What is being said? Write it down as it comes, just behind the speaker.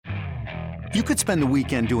You could spend the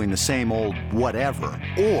weekend doing the same old whatever,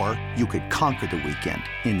 or you could conquer the weekend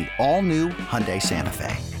in the all-new Hyundai Santa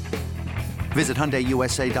Fe. Visit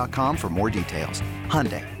HyundaiUSA.com for more details.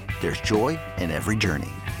 Hyundai, there's joy in every journey.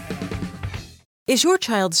 Is your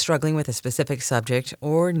child struggling with a specific subject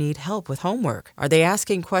or need help with homework? Are they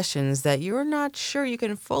asking questions that you're not sure you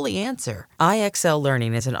can fully answer? IXL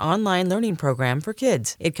Learning is an online learning program for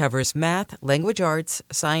kids. It covers math, language arts,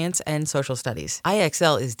 science, and social studies.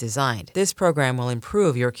 IXL is designed. This program will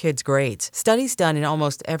improve your kids' grades. Studies done in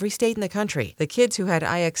almost every state in the country. The kids who had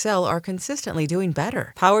IXL are consistently doing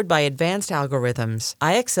better. Powered by advanced algorithms,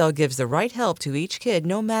 IXL gives the right help to each kid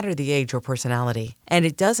no matter the age or personality. And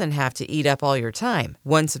it doesn't have to eat up all your time.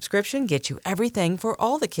 One subscription gets you everything for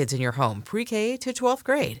all the kids in your home, pre-K to 12th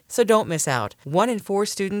grade. So don't miss out. 1 in 4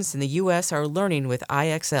 students in the U.S. are learning with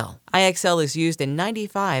IXL. IXL is used in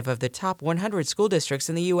 95 of the top 100 school districts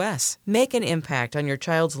in the U.S. Make an impact on your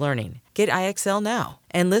child's learning. Get IXL now.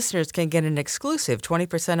 And listeners can get an exclusive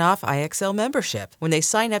 20% off IXL membership when they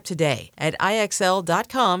sign up today at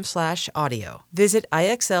IXL.com/audio. Visit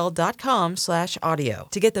IXL.com/audio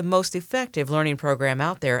to get the most effective learning program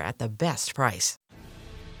out there at the best price.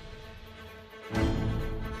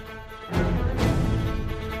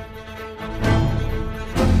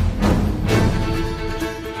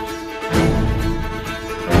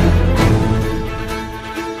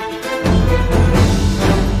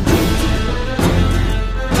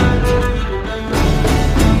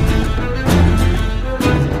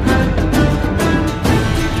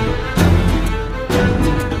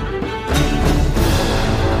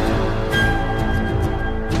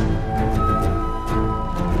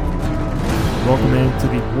 Welcome into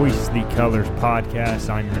the Voice the Colors podcast.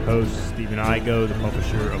 I'm your host, Stephen Igo, the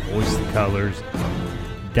publisher of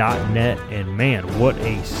VoiceTheColors.net. And man, what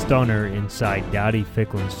a stunner inside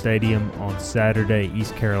Dowdy-Ficklen Stadium on Saturday.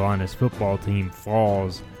 East Carolina's football team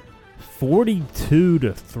falls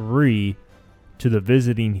 42-3 to the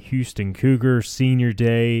visiting Houston Cougars. Senior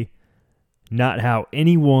day, not how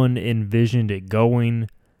anyone envisioned it going.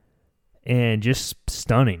 And just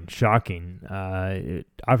stunning, shocking. It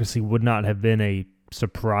obviously would not have been a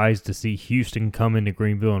surprise to see Houston come into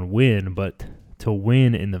Greenville and win, but to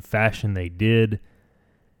win in the fashion they did,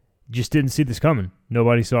 just didn't see this coming.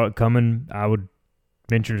 Nobody saw it coming. I would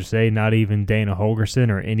venture to say not even Dana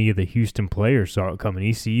Holgorsen or any of the Houston players saw it coming.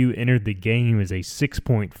 ECU entered the game as a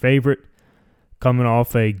 6-point favorite, coming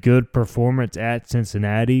off a good performance at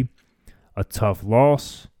Cincinnati, a tough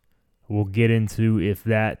loss. We'll get into if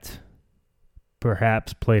that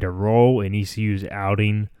perhaps played a role in ECU's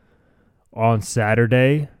outing on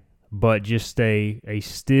Saturday, but just a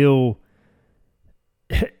still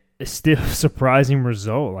surprising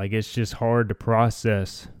result. Like, it's just hard to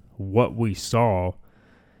process what we saw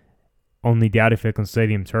on the Dowdy-Ficklen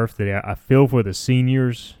Stadium turf today. I feel for the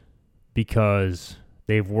seniors because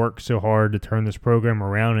they've worked so hard to turn this program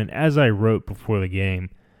around, and as I wrote before the game,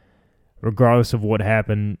 regardless of what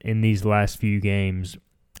happened in these last few games,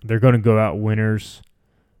 they're going to go out winners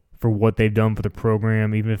for what they've done for the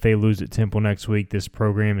program. Even if they lose at Temple next week, this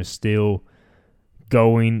program is still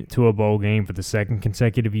going to a bowl game for the second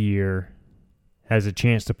consecutive year, has a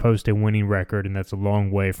chance to post a winning record, and that's a long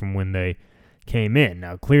way from when they came in.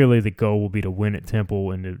 Now, clearly the goal will be to win at Temple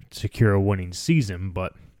and to secure a winning season,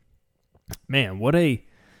 but man, what a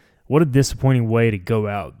disappointing way to go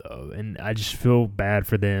out, though. And I just feel bad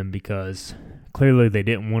for them because clearly they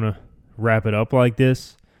didn't want to wrap it up like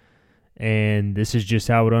this. And this is just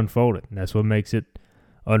how it unfolded. And that's what makes it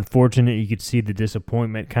unfortunate. You could see the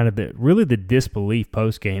disappointment, kind of the disbelief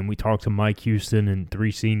post-game. We talked to Mike Houston and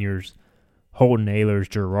 3 seniors, Holton Ahlers,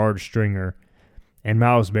 Gerard Stringer, and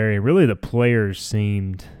Miles Berry. Really, the players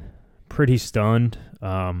seemed pretty stunned.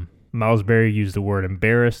 Miles Berry used the word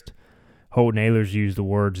embarrassed. Holton Ahlers used the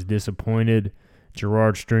words disappointed.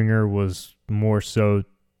 Gerard Stringer was more so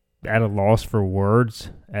at a loss for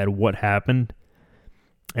words at what happened.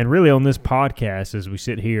 And really on this podcast, as we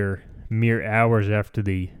sit here mere hours after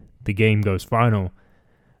the game goes final,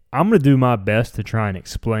 I'm going to do my best to try and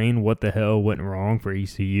explain what the hell went wrong for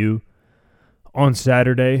ECU on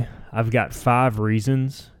Saturday. I've got 5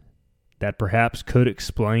 reasons that perhaps could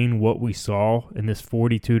explain what we saw in this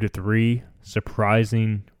 42-3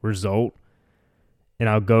 surprising result. And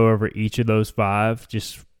I'll go over each of those 5,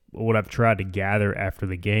 just what I've tried to gather after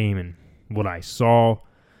the game and what I saw,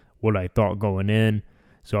 what I thought going in.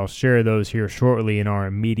 So I'll share those here shortly in our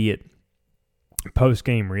immediate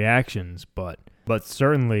post-game reactions. But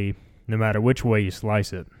certainly, no matter which way you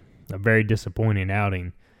slice it, a very disappointing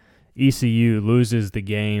outing. ECU loses the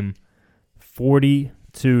game 40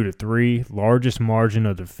 32-3, largest margin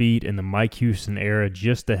of defeat in the Mike Houston era,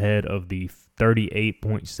 just ahead of the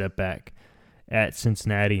 38-point setback at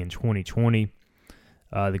Cincinnati in 2020.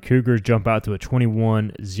 The Cougars jump out to a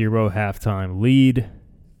 21-0 halftime lead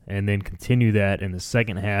and then continue that in the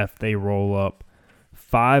second half. They roll up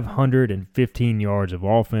 515 yards of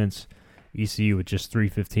offense. ECU with just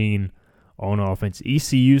 315 on offense.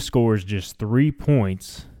 ECU scores just 3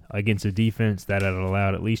 points against a defense that had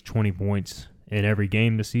allowed at least 20 points in every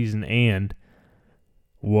game this season and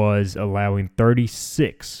was allowing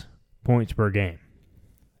 36 points per game.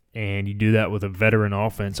 And you do that with a veteran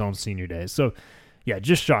offense on senior day. So, yeah,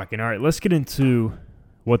 just shocking. All right, let's get into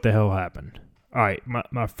what the hell happened. All right,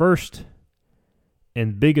 my first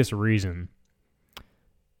and biggest reason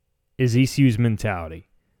is ECU's mentality.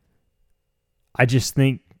 I just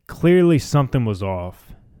think clearly something was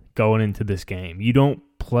off going into this game. You don't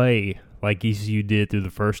play like ECU did through the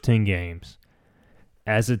first 10 games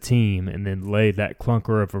as a team and then lay that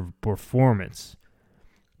clunker of a performance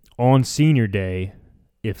on senior day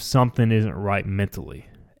if something isn't right mentally.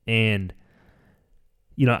 And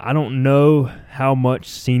I don't know how much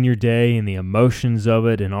senior day and the emotions of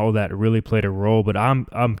it and all that really played a role, but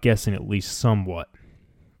I'm guessing at least somewhat.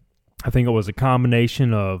 I think it was a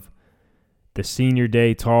combination of the senior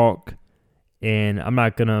day talk, and I'm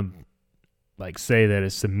not going to say that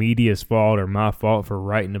it's the media's fault or my fault for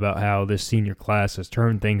writing about how this senior class has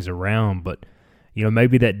turned things around, but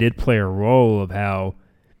maybe that did play a role of how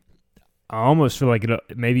I almost feel like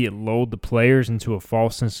maybe it lulled the players into a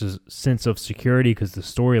false sense of security because the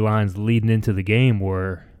storylines leading into the game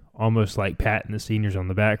were almost like patting the seniors on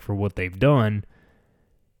the back for what they've done.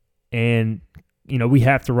 And, we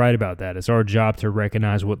have to write about that. It's our job to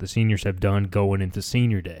recognize what the seniors have done going into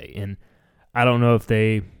senior day. And I don't know if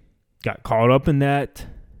they got caught up in that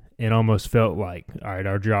and almost felt like, all right,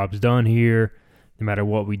 our job's done here no matter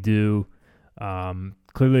what we do.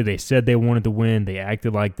 Clearly they said they wanted to win. They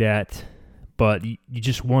acted like that. But you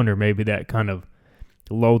just wonder, maybe that kind of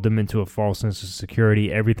lulled them into a false sense of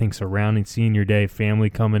security. Everything surrounding senior day, family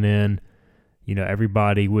coming in,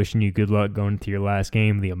 everybody wishing you good luck going into your last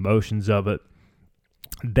game, the emotions of it.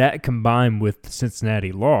 That combined with the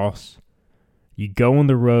Cincinnati loss, you go on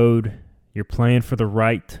the road, you're playing for the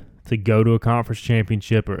right to go to a conference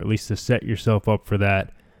championship or at least to set yourself up for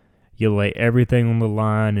that. You lay everything on the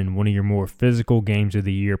line in one of your more physical games of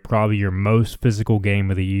the year, probably your most physical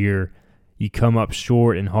game of the year. You come up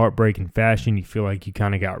short in heartbreaking fashion. You feel like you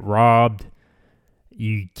kind of got robbed.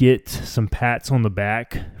 You get some pats on the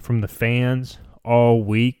back from the fans all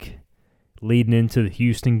week leading into the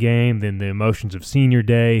Houston game. Then the emotions of senior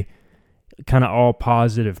day, kind of all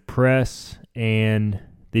positive press. And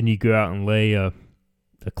then you go out and lay a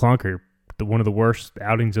clunker, one of the worst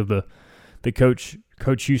outings of the Coach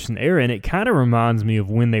Houston era. And it kind of reminds me of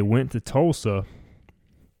when they went to Tulsa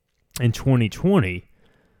in 2020.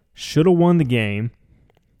 Should have won the game,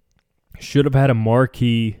 should have had a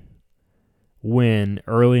marquee win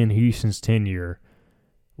early in Houston's tenure,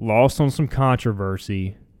 lost on some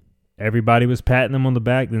controversy. Everybody was patting them on the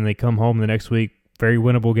back. Then they come home the next week, very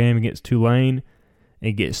winnable game against Tulane,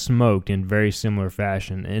 and get smoked in very similar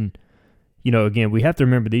fashion. And, again, we have to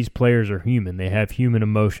remember these players are human. They have human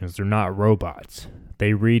emotions. They're not robots.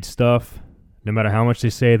 They read stuff. No matter how much they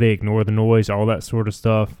say, they ignore the noise, all that sort of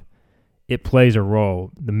stuff. It plays a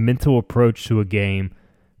role. The mental approach to a game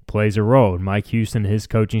plays a role. Mike Houston and his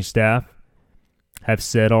coaching staff have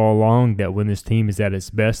said all along that when this team is at its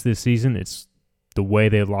best this season, it's the way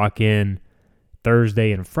they lock in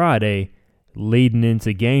Thursday and Friday leading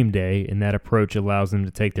into game day, and that approach allows them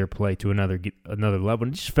to take their play to another level.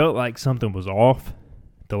 And it just felt like something was off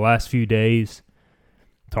the last few days,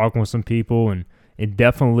 talking with some people, and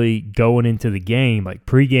definitely going into the game, like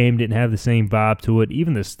pregame didn't have the same vibe to it.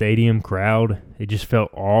 Even the stadium crowd, it just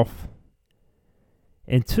felt off.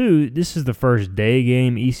 And two, this is the first day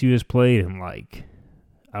game ECU has played in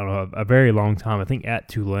a very long time, I think at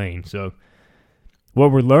Tulane. So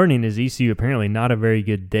what we're learning is ECU apparently not a very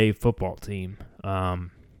good day football team.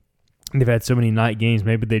 They've had so many night games,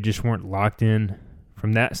 maybe they just weren't locked in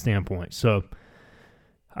from that standpoint. So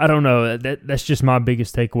I don't know. That's just my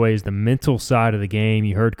biggest takeaway is the mental side of the game.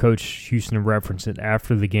 You heard Coach Houston reference it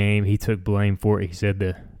after the game. He took blame for it. He said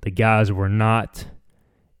the guys were not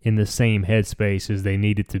in the same headspace as they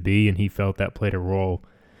needed to be, and he felt that played a role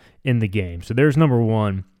in the game. So there's number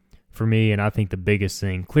one for me, and I think the biggest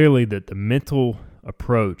thing. Clearly that the mental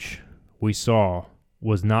approach we saw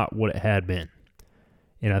was not what it had been.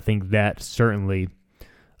 And I think that certainly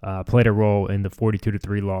played a role in the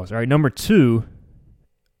 42-3 loss. All right, number two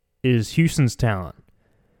is Houston's talent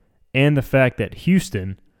and the fact that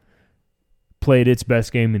Houston played its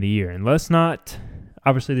best game of the year. And let's not,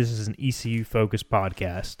 obviously this is an ECU-focused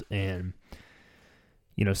podcast, and,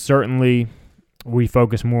 certainly we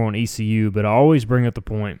focus more on ECU, but I always bring up the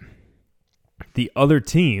point, the other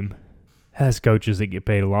team has coaches that get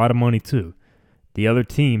paid a lot of money too. The other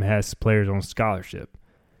team has players on scholarship.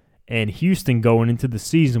 And Houston going into the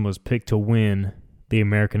season was picked to win the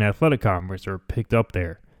American Athletic Conference, or picked up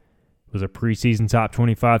there. It was a preseason top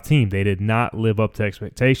 25 team. They did not live up to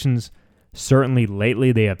expectations. Certainly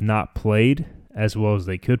lately they have not played as well as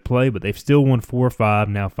they could play, but they've still won 4 of 5,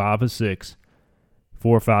 now 5 of 6.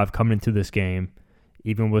 4 of 5 coming into this game,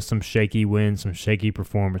 even with some shaky wins, some shaky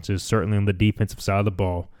performances, certainly on the defensive side of the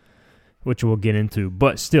ball, which we'll get into.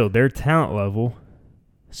 But still, their talent level,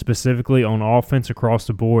 specifically on offense across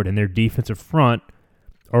the board, and their defensive front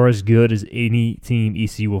are as good as any team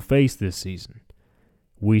ECU will face this season.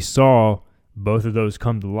 We saw both of those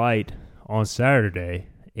come to light on Saturday,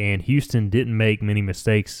 and Houston didn't make many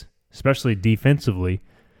mistakes, especially defensively,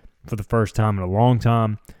 for the first time in a long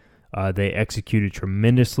time. They executed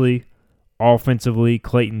tremendously. Offensively,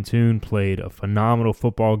 Clayton Tune played a phenomenal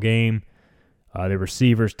football game. Their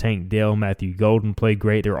receivers, Tank Dell, Matthew Golden, played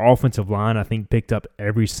great. Their offensive line, I think, picked up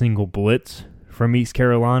every single blitz from East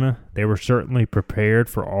Carolina. They were certainly prepared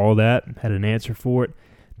for all that, had an answer for it.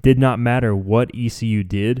 Did not matter what ECU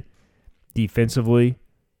did defensively,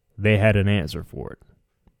 they had an answer for it.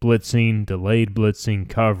 Blitzing, delayed blitzing,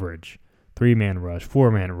 coverage, 3-man rush,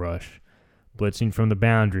 4-man rush, blitzing from the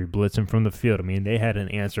boundary, blitzing from the field. I mean, they had an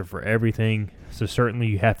answer for everything. So certainly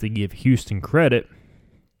you have to give Houston credit.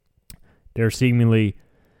 They're seemingly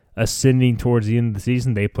ascending towards the end of the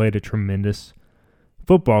season. They played a tremendous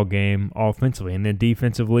football game offensively. And then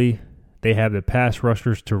defensively, they have the pass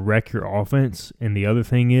rushers to wreck your offense. And the other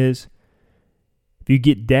thing is, if you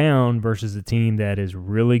get down versus a team that is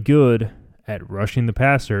really good at rushing the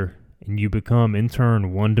passer and you become, in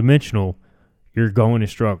turn, one-dimensional, you're going to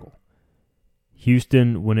struggle.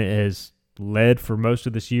 Houston, when it has led for most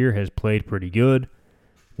of this year, has played pretty good.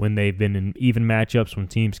 When they've been in even matchups, when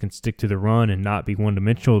teams can stick to the run and not be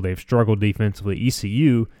one-dimensional, they've struggled defensively.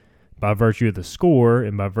 ECU, by virtue of the score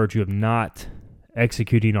and by virtue of not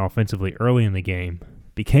executing offensively early in the game,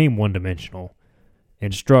 became one-dimensional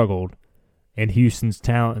and struggled, and Houston's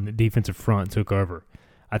talent in the defensive front took over.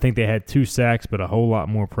 I think they had 2 sacks, but a whole lot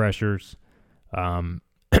more pressures, and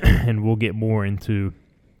we'll get more into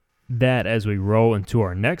that as we roll into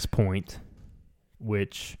our next point,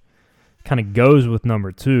 which kind of goes with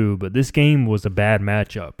number 2, but this game was a bad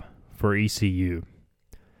matchup for ECU.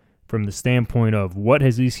 From the standpoint of what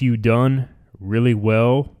has ECU done really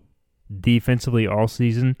well defensively all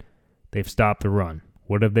season, they've stopped the run.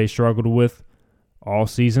 What have they struggled with all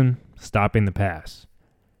season? Stopping the pass.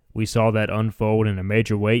 We saw that unfold in a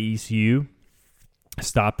major way. ECU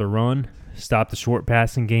stopped the run, stopped the short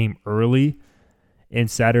passing game early in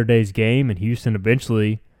Saturday's game, and Houston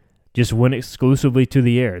eventually just went exclusively to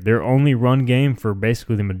the air. Their only run game for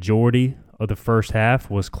basically the majority of the first half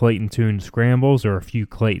was Clayton Tune scrambles or a few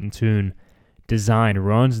Clayton Tune designed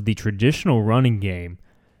runs. The traditional running game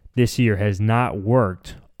this year has not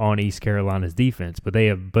worked on East Carolina's defense, but they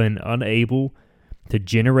have been unable to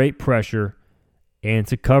generate pressure and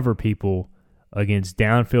to cover people against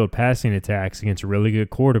downfield passing attacks against really good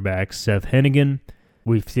quarterbacks. Seth Hennigan,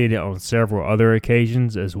 we've seen it on several other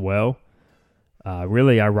occasions as well.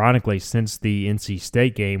 Really, ironically, since the NC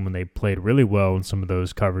State game when they played really well in some of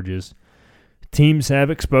those coverages, teams have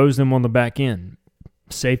exposed them on the back end.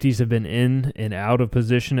 Safeties have been in and out of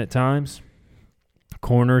position at times.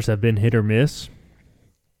 Corners have been hit or miss.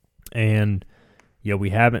 And we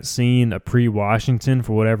haven't seen a pre-Washington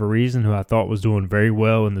for whatever reason, who I thought was doing very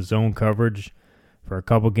well in the zone coverage for a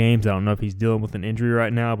couple games. I don't know if he's dealing with an injury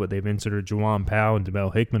right now, but they've inserted Juwan Powell and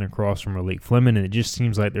DeMel Hickman across from Malik Fleming, and it just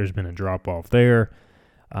seems like there's been a drop-off there.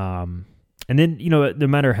 And then, no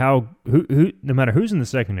matter who's in the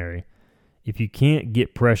secondary, if you can't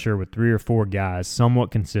get pressure with 3 or 4 guys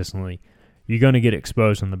somewhat consistently, you're going to get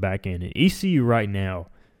exposed on the back end. And ECU right now,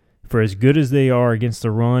 for as good as they are against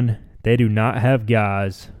the run, they do not have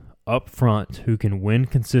guys up front who can win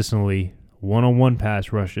consistently one-on-one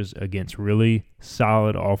pass rushes against really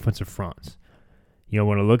solid offensive fronts.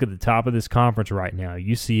 When I look at the top of this conference right now,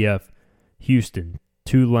 UCF, Houston,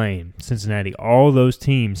 Tulane, Cincinnati, all those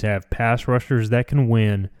teams have pass rushers that can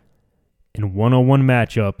win in one-on-one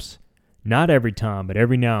matchups. Not every time, but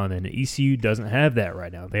every now and then. ECU doesn't have that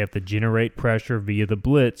right now. They have to generate pressure via the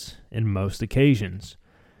blitz in most occasions.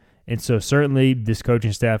 And so certainly this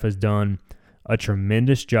coaching staff has done a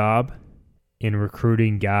tremendous job in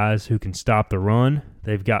recruiting guys who can stop the run.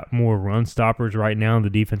 They've got more run stoppers right now in the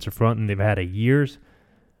defensive front than they've had in years.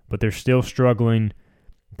 but they're still struggling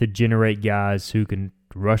to generate guys who can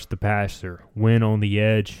rush the passer, win on the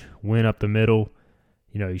edge, win up the middle.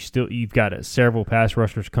 You know, you've got several pass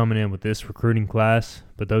rushers coming in with this recruiting class,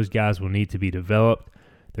 but those guys will need to be developed.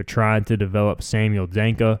 They're trying to develop Samuel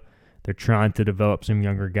Danka. They're trying to develop some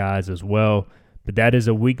younger guys as well. But that is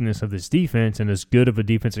a weakness of this defense, and as good of a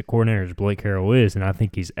defensive coordinator as Blake Harrell is, and I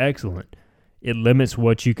think he's excellent, it limits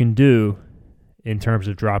what you can do in terms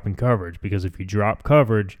of dropping coverage, because if you drop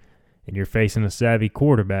coverage and you're facing a savvy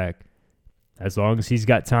quarterback, as long as he's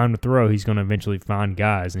got time to throw, he's going to eventually find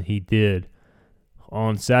guys, and he did.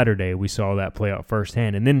 On Saturday, we saw that play out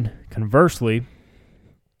firsthand. And then, conversely,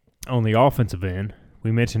 on the offensive end,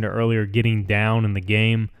 we mentioned earlier, getting down in the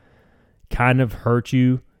game kind of hurt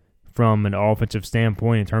you from an offensive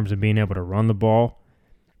standpoint in terms of being able to run the ball.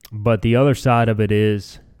 But the other side of it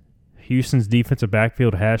is Houston's defensive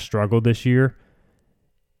backfield has struggled this year,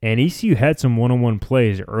 and ECU had some one-on-one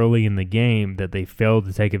plays early in the game that they failed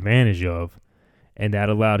to take advantage of, and that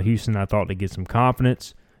allowed Houston, I thought, to get some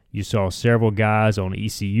confidence. You saw several guys on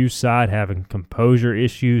ECU's side having composure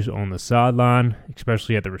issues on the sideline,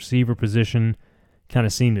 especially at the receiver position, kind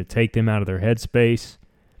of seemed to take them out of their headspace.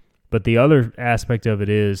 But the other aspect of it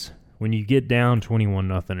is when you get down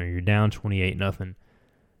 21-0 or you're down 28-0,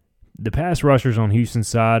 the pass rushers on Houston's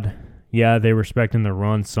side, yeah, they're respecting the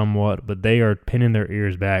run somewhat, but they are pinning their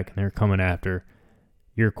ears back and they're coming after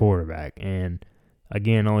your quarterback. And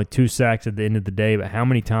again, only 2 sacks at the end of the day, but how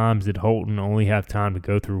many times did Holton only have time to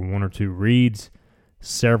go through 1 or 2 reads?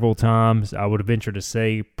 Several times. I would venture to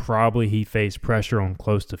say probably he faced pressure on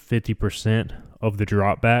close to 50% of the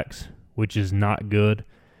dropbacks, which is not good.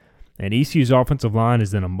 And ECU's offensive line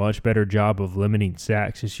has done a much better job of limiting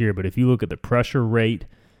sacks this year, but if you look at the pressure rate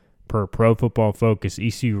per Pro Football Focus,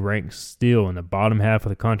 ECU ranks still in the bottom half of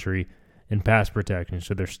the country in pass protection,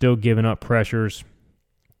 so they're still giving up pressures.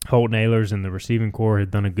 Holton Ahlers and the receiving corps have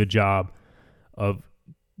done a good job of,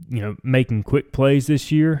 making quick plays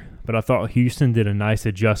this year, but I thought Houston did a nice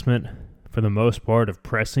adjustment for the most part of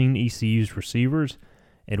pressing ECU's receivers,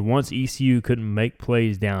 and once ECU couldn't make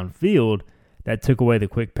plays downfield, that took away the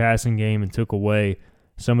quick passing game and took away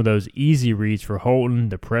some of those easy reads for Holton.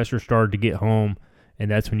 The pressure started to get home,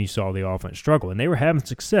 and that's when you saw the offense struggle. And they were having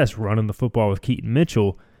success running the football with Keaton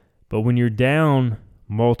Mitchell, but when you're down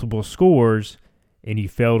multiple scores and you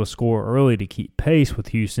fail to score early to keep pace with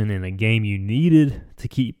Houston in a game you needed to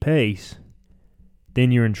keep pace,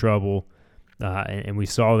 then you're in trouble, and we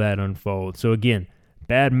saw that unfold. So again,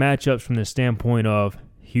 bad matchups from the standpoint of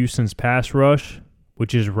Houston's pass rush,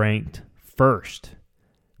 which is ranked first.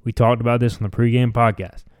 We talked about this on the pregame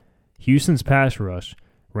podcast. Houston's pass rush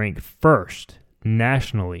ranked first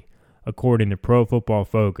nationally according to Pro Football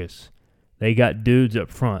Focus. They got dudes up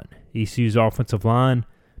front. ECU's offensive line,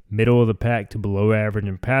 middle of the pack to below average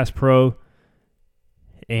in pass pro,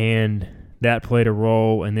 and that played a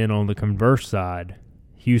role. And then on the converse side,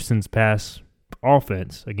 Houston's pass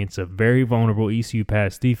offense against a very vulnerable ECU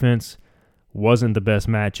pass defense wasn't the best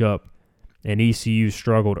matchup, and ECU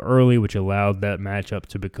struggled early, which allowed that matchup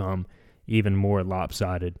to become even more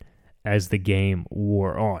lopsided as the game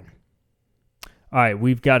wore on. All right,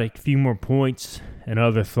 we've got a few more points and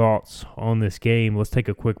other thoughts on this game. Let's take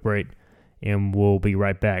a quick break, and we'll be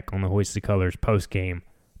right back on the Hoist the Colors post-game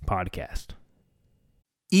podcast.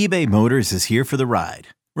 eBay Motors is here for the ride.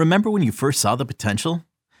 Remember when you first saw the potential?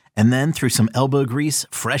 And then through some elbow grease,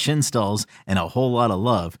 fresh installs, and a whole lot of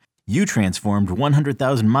love, you transformed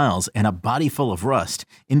 100,000 miles and a body full of rust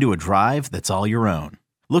into a drive that's all your own.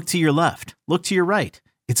 Look to your left. Look to your right.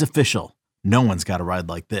 It's official. No one's got a ride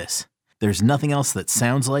like this. There's nothing else that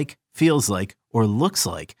sounds like, feels like, or looks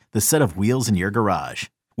like the set of wheels in your garage.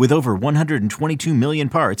 With over 122 million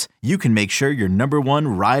parts, you can make sure your number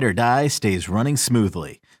one ride or die stays running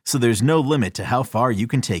smoothly, so there's no limit to how far you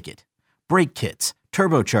can take it. Brake kits,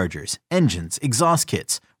 turbochargers, engines, exhaust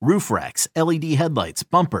kits, roof racks, LED headlights,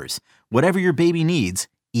 bumpers, whatever your baby needs,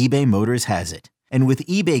 eBay Motors has it. And with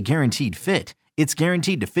eBay Guaranteed Fit, it's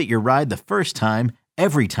guaranteed to fit your ride the first time,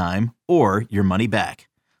 every time, or your money back.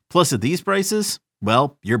 Plus at these prices,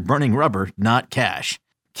 well, you're burning rubber, not cash.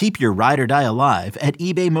 Keep your ride or die alive at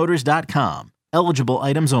ebaymotors.com. Eligible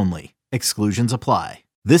items only. Exclusions apply.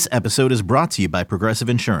 This episode is brought to you by Progressive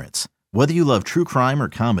Insurance. Whether you love true crime or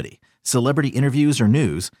comedy, celebrity interviews or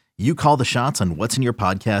news, you call the shots on what's in your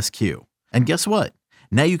podcast queue. And guess what?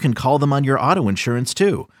 Now you can call them on your auto insurance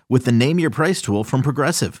too with the Name Your Price tool from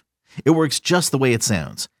Progressive. It works just the way it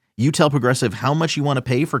sounds. You tell Progressive how much you want to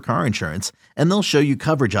pay for car insurance, and they'll show you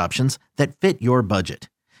coverage options that fit your budget.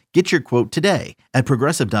 Get your quote today at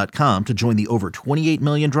Progressive.com to join the over 28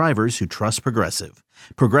 million drivers who trust Progressive.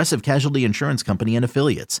 Progressive Casualty Insurance Company and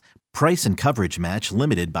Affiliates. Price and coverage match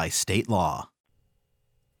limited by state law.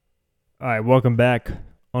 All right, welcome back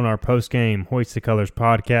on our post-game Hoist the Colors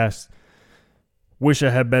podcast. Wish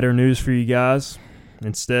I had better news for you guys.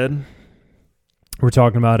 Instead, we're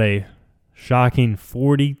talking about a shocking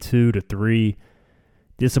 42-3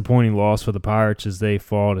 disappointing loss for the Pirates as they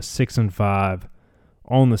fall to 6-5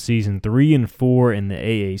 on the season, 3-4 in the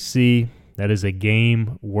AAC. That is a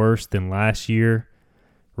game worse than last year.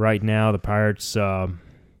 Right now, the Pirates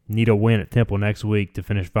need a win at Temple next week to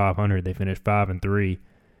finish 500. They finished 5-3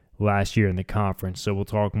 last year in the conference. So we'll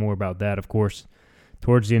talk more about that, of course,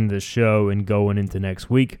 towards the end of the show and going into next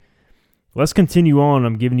week. Let's continue on.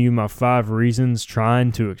 I'm giving you my 5 reasons,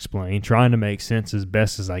 trying to explain, trying to make sense as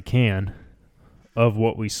best as I can of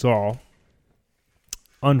what we saw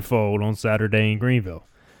unfold on Saturday in Greenville.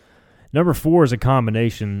 Number 4 is a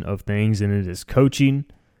combination of things, and it is coaching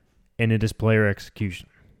and it is player execution.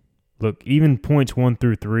 Look, even points 1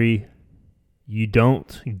 through 3, you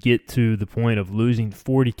don't get to the point of losing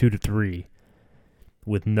 42-3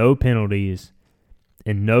 with no penalties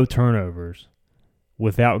and no turnovers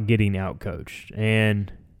without getting outcoached.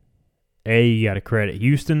 And you got to credit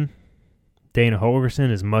Houston. Dana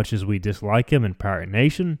Holgorsen, as much as we dislike him in Pirate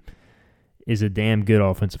Nation, is a damn good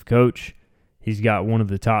offensive coach. He's got one of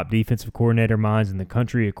the top defensive coordinator minds in the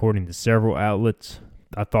country, according to several outlets.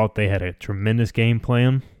 I thought they had a tremendous game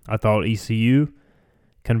plan. I thought ECU,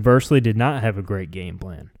 conversely, did not have a great game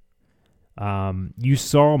plan. You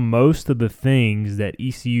saw most of the things that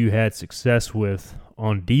ECU had success with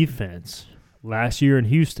on defense last year in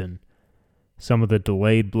Houston. Some of the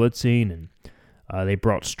delayed blitzing, and they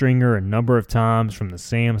brought Stringer a number of times from the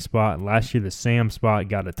Sam spot. Last year, the Sam spot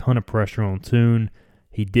got a ton of pressure on Tune.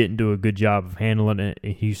 He didn't do a good job of handling it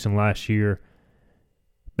in Houston last year.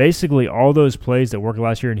 Basically, all those plays that worked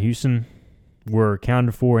last year in Houston were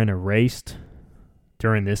accounted for and erased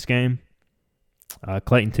during this game.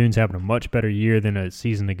 Clayton Tune's having a much better year than a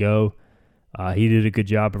season ago. He did a good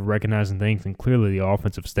job of recognizing things, and clearly the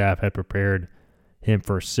offensive staff had prepared him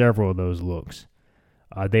for several of those looks.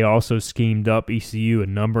 They also schemed up ECU a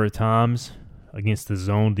number of times against the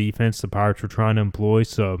zone defense the Pirates were trying to employ.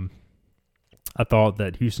 So I thought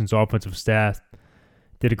that Houston's offensive staff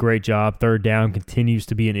did a great job. Third down continues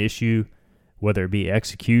to be an issue, whether it be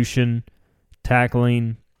execution,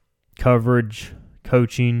 tackling, coverage,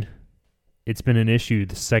 coaching. It's been an issue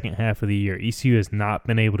the second half of the year. ECU has not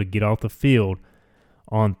been able to get off the field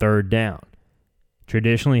on third down.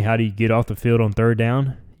 Traditionally, how do you get off the field on third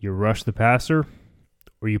down? You rush the passer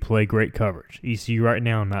or you play great coverage. ECU right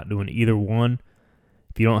now not doing either one.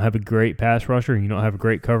 If you don't have a great pass rusher and you don't have a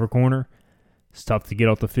great cover corner, it's tough to get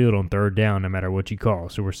off the field on third down no matter what you call.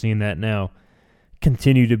 So we're seeing that now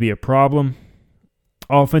continue to be a problem.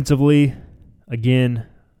 Offensively, again,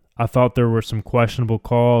 I thought there were some questionable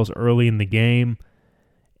calls early in the game.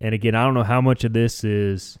 And again, I don't know how much of this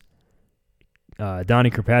is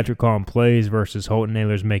Donnie Kirkpatrick calling plays versus Holton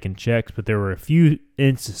Ahlers making checks, but there were a few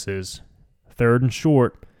instances, third and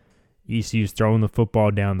short, ECU's throwing the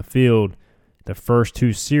football down the field. The first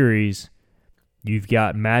 2 series, you've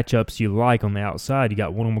got matchups you like on the outside. You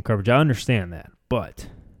got one-on-one coverage. I understand that. But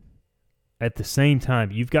at the same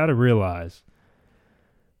time, you've got to realize,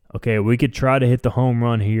 okay, we could try to hit the home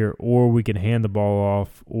run here, or we could hand the ball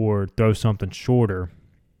off or throw something shorter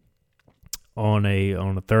on a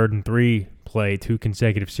 3rd and 3 play, 2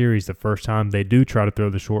 consecutive series. The first time they do try to throw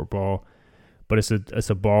the short ball, but it's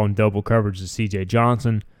a ball in double coverage to C.J.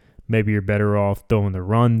 Johnson. Maybe you're better off throwing the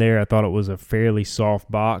run there. I thought it was a fairly soft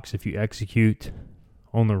box. If you execute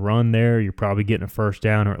on the run there, you're probably getting a first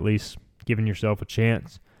down or at least giving yourself a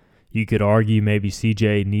chance. You could argue maybe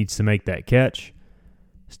C.J. needs to make that catch.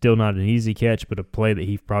 Still not an easy catch, but a play that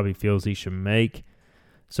he probably feels he should make.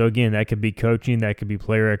 So, again, that could be coaching. That could be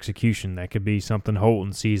player execution. That could be something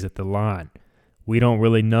Holton sees at the line. We don't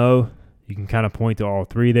really know. You can kind of point to all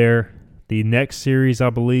 3 there. The next series, I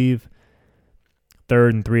believe, 3rd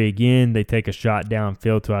and 3 again, they take a shot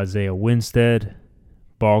downfield to Isaiah Winstead.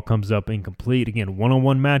 Ball comes up incomplete. Again,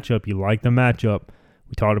 one-on-one matchup. You like the matchup.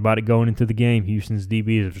 We talked about it going into the game. Houston's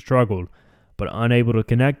DBs have struggled, but unable to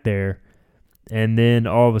connect there. And then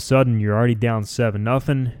all of a sudden, you're already down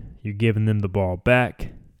 7-0. You're giving them the ball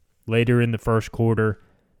back. Later in the first quarter,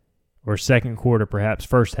 or second quarter perhaps,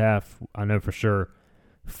 first half, I know for sure,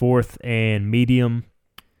 4th and medium,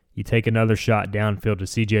 you take another shot downfield to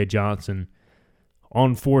C.J. Johnson.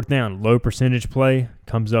 On 4th down, low percentage play,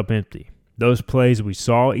 comes up empty. Those plays we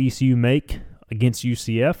saw ECU make against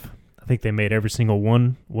UCF, I think they made every single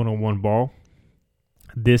one-on-one ball.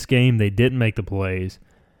 This game, they didn't make the plays.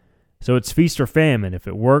 So it's feast or famine. If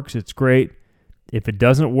it works, it's great. If it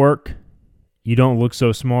doesn't work, you don't look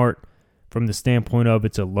so smart from the standpoint of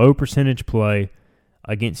it's a low percentage play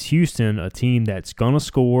against Houston, a team that's going to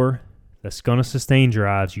score, that's going to sustain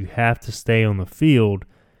drives. You have to stay on the field,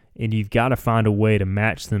 and you've got to find a way to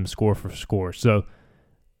match them score for score. So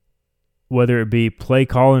whether it be play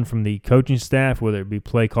calling from the coaching staff, whether it be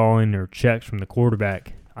play calling or checks from the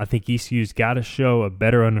quarterback, I think ECU's got to show a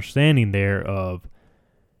better understanding there of,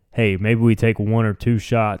 hey, maybe we take 1 or 2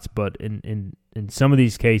 shots, but in some of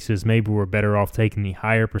these cases, maybe we're better off taking the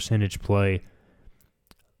higher percentage play,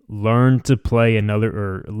 learn to play another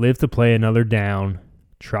or live to play another down,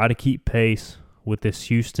 try to keep pace with this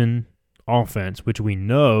Houston offense, which we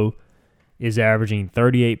know is averaging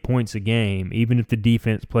 38 points a game. Even if the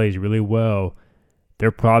defense plays really well,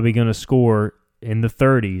 they're probably going to score in the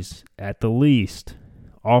 30s at the least.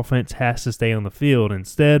 Offense has to stay on the field.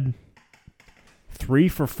 Instead, 3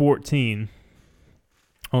 for 14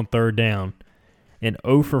 on third down and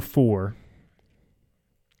 0 for 4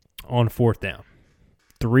 on fourth down.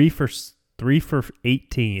 3 for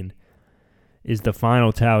 18 is the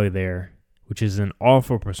final tally there, which is an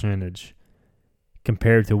awful percentage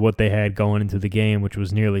compared to what they had going into the game, which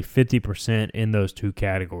was nearly 50% in those 2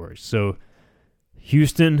 categories. So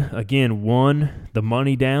Houston, again, won the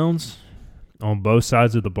money downs on both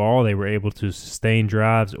sides of the ball. They were able to sustain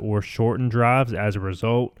drives or shorten drives as a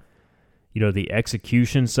result. The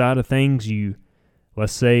execution side of things,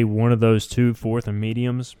 let's say one of those 2 fourth and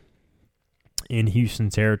mediums in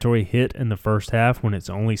Houston territory hit in the first half when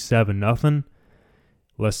it's only 7-0.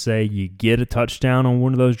 Let's say you get a touchdown on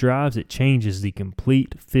one of those drives, it changes the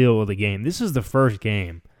complete feel of the game. This is the first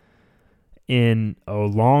game in a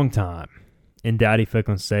long time in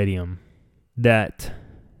Daddy-Ficklin Stadium that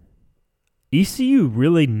ECU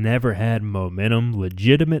really never had momentum,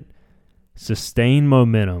 legitimate, sustained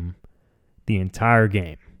momentum the entire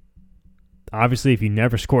game. Obviously, if you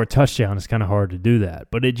never score a touchdown, it's kind of hard to do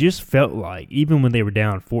that. But it just felt like, even when they were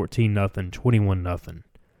down 14-0, 21-0,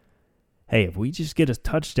 hey, if we just get a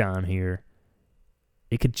touchdown here,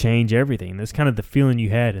 it could change everything. That's kind of the feeling you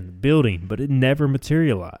had in the building, but it never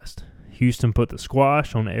materialized. Houston put the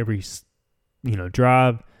squash on every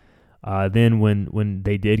drive. Then when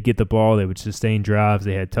they did get the ball, they would sustain drives.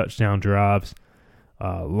 They had touchdown drives,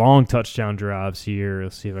 long touchdown drives here.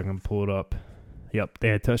 Let's see if I can pull it up. Yep, they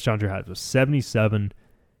had touchdown drives of 77,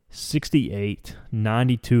 68,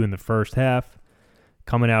 92 in the first half.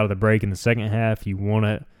 Coming out of the break in the second half, you want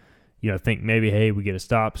to think maybe, hey, we get a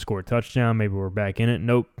stop, score a touchdown, maybe we're back in it.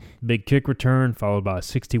 Nope. Big kick return followed by a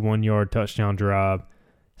 61-yard touchdown drive,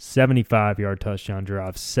 75-yard touchdown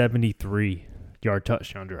drive, 73-yard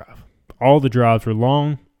touchdown drive. All the drives were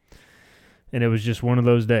long, and it was just one of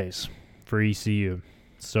those days for ECU.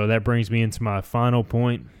 So that brings me into my final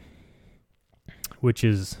point, which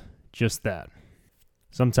is just that.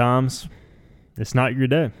 Sometimes it's not your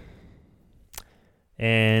day.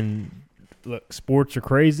 And look, sports are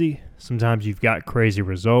crazy. Sometimes you've got crazy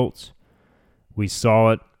results. We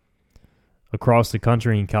saw it across the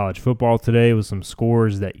country in college football today with some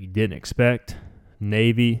scores that you didn't expect.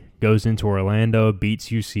 Navy goes into Orlando, beats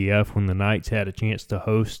UCF when the Knights had a chance to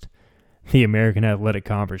host the American Athletic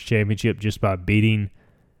Conference Championship just by beating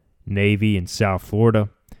Navy in South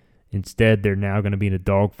Florida. Instead, they're now going to be in a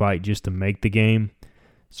dogfight just to make the game.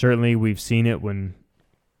 Certainly, we've seen it when,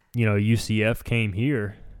 UCF came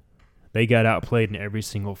here. They got outplayed in every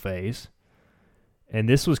single phase. And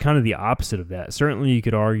this was kind of the opposite of that. Certainly, you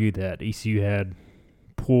could argue that ECU had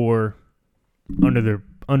poor,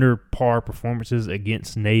 under par performances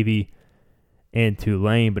against Navy and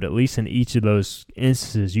Tulane, but at least in each of those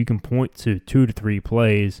instances, you can point to 2 to 3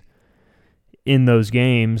 plays in those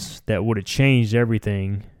games that would have changed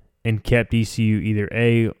everything and kept ECU either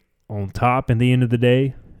A, on top in the end of the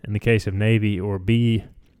day, in the case of Navy, or B,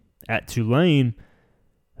 at Tulane.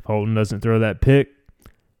 If Holton doesn't throw that pick,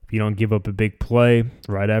 if you don't give up a big play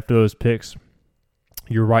right after those picks,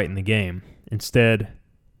 you're right in the game. Instead,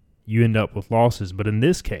 you end up with losses. But in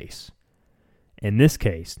this case,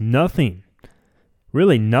 nothing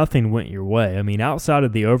went your way. I mean, outside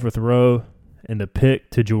of the overthrow and the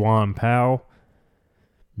pick to Juwan Powell,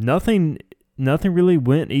 nothing really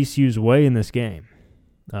went ECU's way in this game.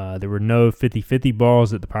 There were no 50-50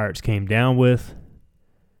 balls that the Pirates came down with.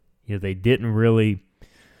 They didn't really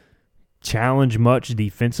challenge much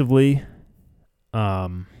defensively.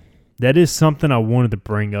 That is something I wanted to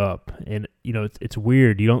bring up. And, it's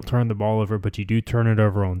weird. You don't turn the ball over, but you do turn it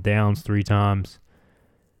over on downs 3 times.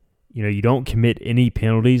 You don't commit any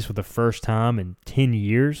penalties for the first time in 10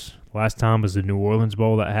 years. Last time was the New Orleans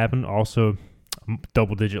Bowl that happened. Also,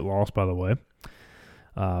 double-digit loss, by the way.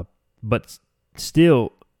 But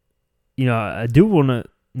still, I do want to,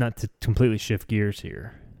 not to completely shift gears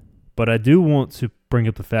here, but I do want to bring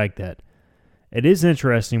up the fact that it is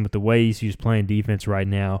interesting with the way ECU's playing defense right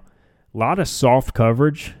now. A lot of soft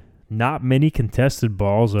coverage, not many contested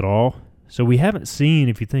balls at all. So we haven't seen,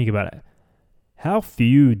 if you think about it, how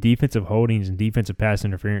few defensive holdings and defensive pass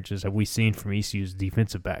interferences have we seen from ECU's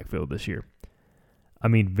defensive backfield this year? I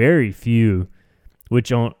mean, very few,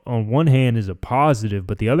 which on one hand is a positive,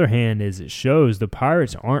 but the other hand is it shows the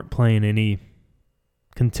Pirates aren't playing any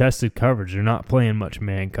contested coverage. They're not playing much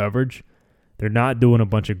man coverage. They're not doing a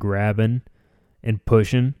bunch of grabbing and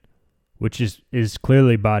pushing, which is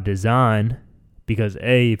clearly by design because,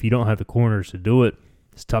 A, if you don't have the corners to do it,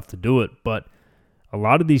 it's tough to do it. But a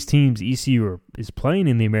lot of these teams ECU is playing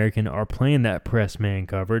in the American are playing that press man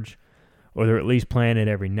coverage, or they're at least playing it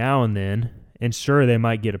every now and then. And sure, they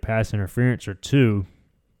might get a pass interference or two,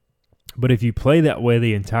 but if you play that way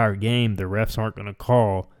the entire game, the refs aren't going to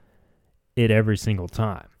call it every single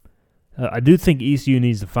time. I do think ECU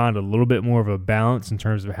needs to find a little bit more of a balance in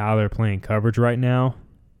terms of how they're playing coverage right now.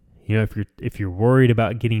 If you're worried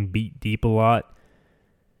about getting beat deep a lot,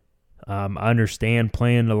 I understand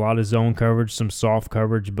playing a lot of zone coverage, some soft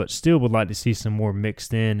coverage, but still would like to see some more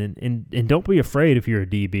mixed in. And don't be afraid if you're a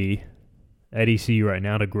DB at ECU right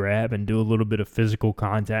now to grab and do a little bit of physical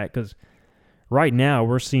contact, because right now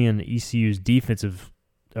we're seeing ECU's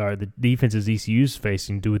the defenses ECU's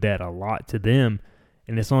facing do that a lot to them,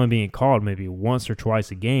 and it's only being called maybe once or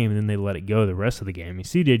twice a game, and then they let it go the rest of the game.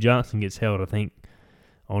 C.J. Johnson gets held, I think,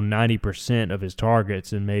 on 90% of his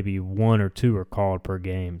targets, and maybe 1 or 2 are called per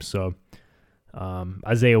game. So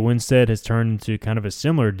Isaiah Winstead has turned into kind of a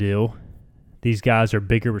similar deal. These guys are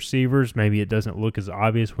bigger receivers. Maybe it doesn't look as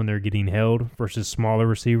obvious when they're getting held versus smaller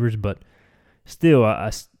receivers, but still,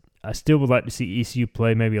 I still would like to see ECU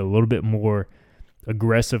play maybe a little bit more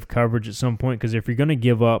aggressive coverage at some point, because if you're going to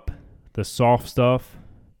give up the soft stuff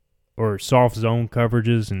or soft zone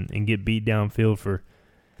coverages and get beat downfield for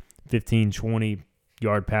 15,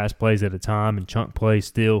 20-yard pass plays at a time and chunk plays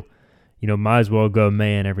still, might as well go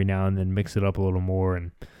man every now and then, mix it up a little more.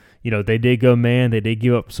 And they did go man. They did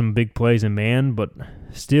give up some big plays in man, but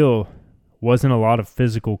still wasn't a lot of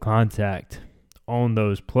physical contact on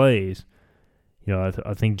those plays.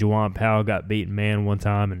 I think Juwan Powell got beaten man one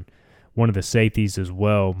time, and one of the safeties as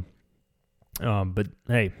well. But,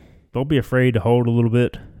 hey, don't be afraid to hold a little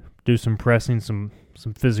bit, do some pressing, some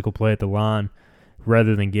physical play at the line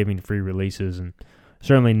rather than giving free releases. And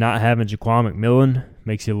certainly not having Jaquan McMillan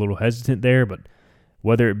makes you a little hesitant there, but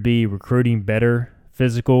whether it be recruiting better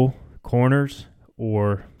physical corners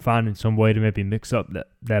or finding some way to maybe mix up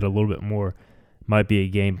that a little bit more might be a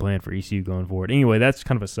game plan for ECU going forward. Anyway, that's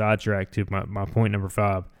kind of a sidetrack to my point number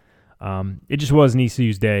 5. It just wasn't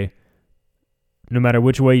ECU's day. No matter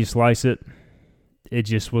which way you slice it, it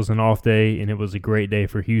just was an off day, and it was a great day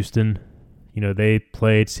for Houston. They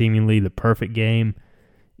played seemingly the perfect game.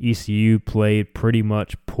 ECU played pretty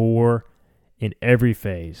much poor in every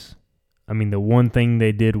phase. I mean, the one thing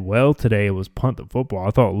they did well today was punt the football.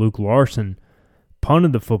 I thought Luke Larson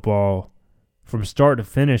punted the football from start to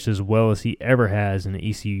finish as well as he ever has in an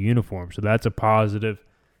ECU uniform. So that's a positive,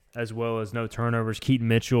 as well as no turnovers. Keaton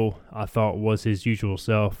Mitchell, I thought, was his usual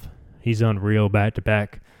self. He's unreal,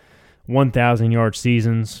 back-to-back 1,000-yard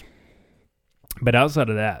seasons. But outside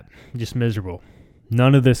of that, just miserable.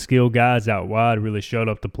 None of the skill guys out wide really showed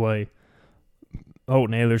up to play.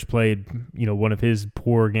 Holton Ahlers played, one of his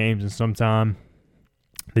poor games in some time.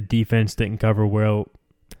 The defense didn't cover well.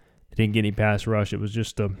 They didn't get any pass rush. It was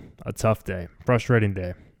just a tough day, frustrating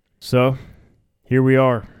day. So here we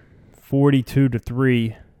are,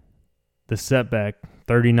 42-3, the setback,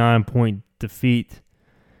 39-point defeat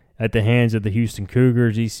at the hands of the Houston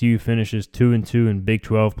Cougars. ECU finishes 2-2 in Big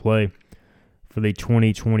 12 play for the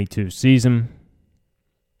 2022 season.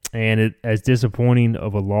 And as disappointing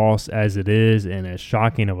of a loss as it is, and as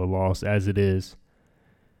shocking of a loss as it is,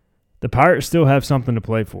 the Pirates still have something to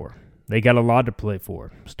play for. They got a lot to play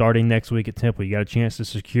for. Starting next week at Temple, you got a chance to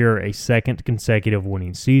secure a second consecutive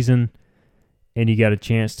winning season, and you got a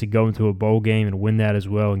chance to go into a bowl game and win that as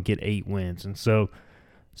well and get 8 wins. And so,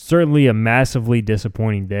 certainly a massively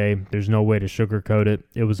disappointing day. There's no way to sugarcoat it.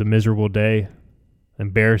 It was a miserable day,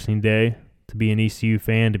 embarrassing day to be an ECU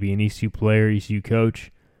fan, to be an ECU player, ECU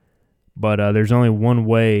coach. But there's only one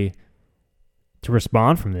way to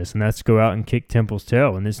respond from this, and that's to go out and kick Temple's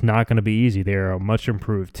tail. And it's not going to be easy. They're a much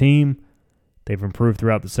improved team. They've improved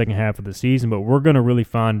throughout the second half of the season, but we're going to really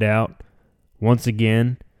find out once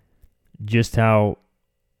again just how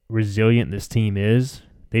resilient this team is.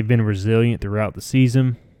 They've been resilient throughout the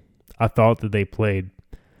season. I thought that they played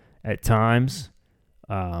at times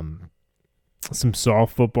some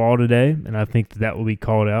soft football today, and I think that will be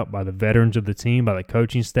called out by the veterans of the team, by the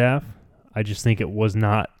coaching staff. I just think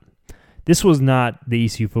this was not the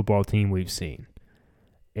ECU football team we've seen.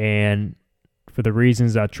 And for the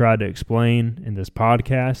reasons I tried to explain in this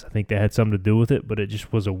podcast, I think they had something to do with it, but it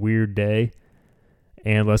just was a weird day.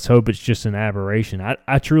 And let's hope it's just an aberration.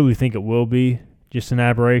 I truly think it will be just an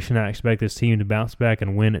aberration. I expect this team to bounce back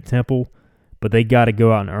and win at Temple, but they got to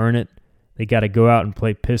go out and earn it. They got to go out and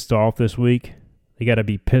play pissed off this week. They got to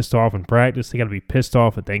be pissed off in practice. They got to be pissed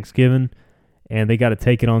off at Thanksgiving. And they got to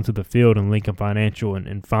take it onto the field in Lincoln Financial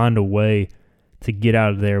and find a way to get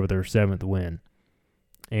out of there with their 7th win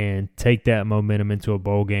and take that momentum into a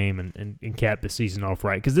bowl game and cap the season off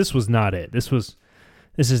right. Because this was not it. This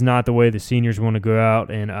is not the way the seniors want to go out,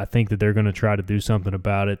 and I think that they're going to try to do something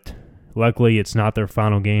about it. Luckily, it's not their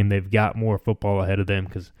final game. They've got more football ahead of them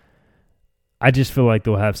because I just feel like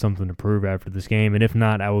they'll have something to prove after this game, and if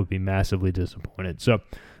not, I would be massively disappointed. So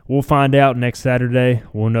we'll find out next Saturday.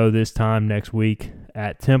 We'll know this time next week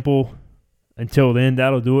at Temple. Until then,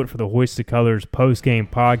 that'll do it for the Hoist the Colors post-game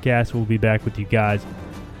podcast. We'll be back with you guys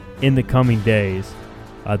in the coming days.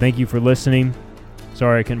 Thank you for listening.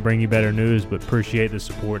 Sorry I couldn't bring you better news, but appreciate the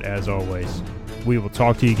support as always. We will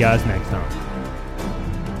talk to you guys next time.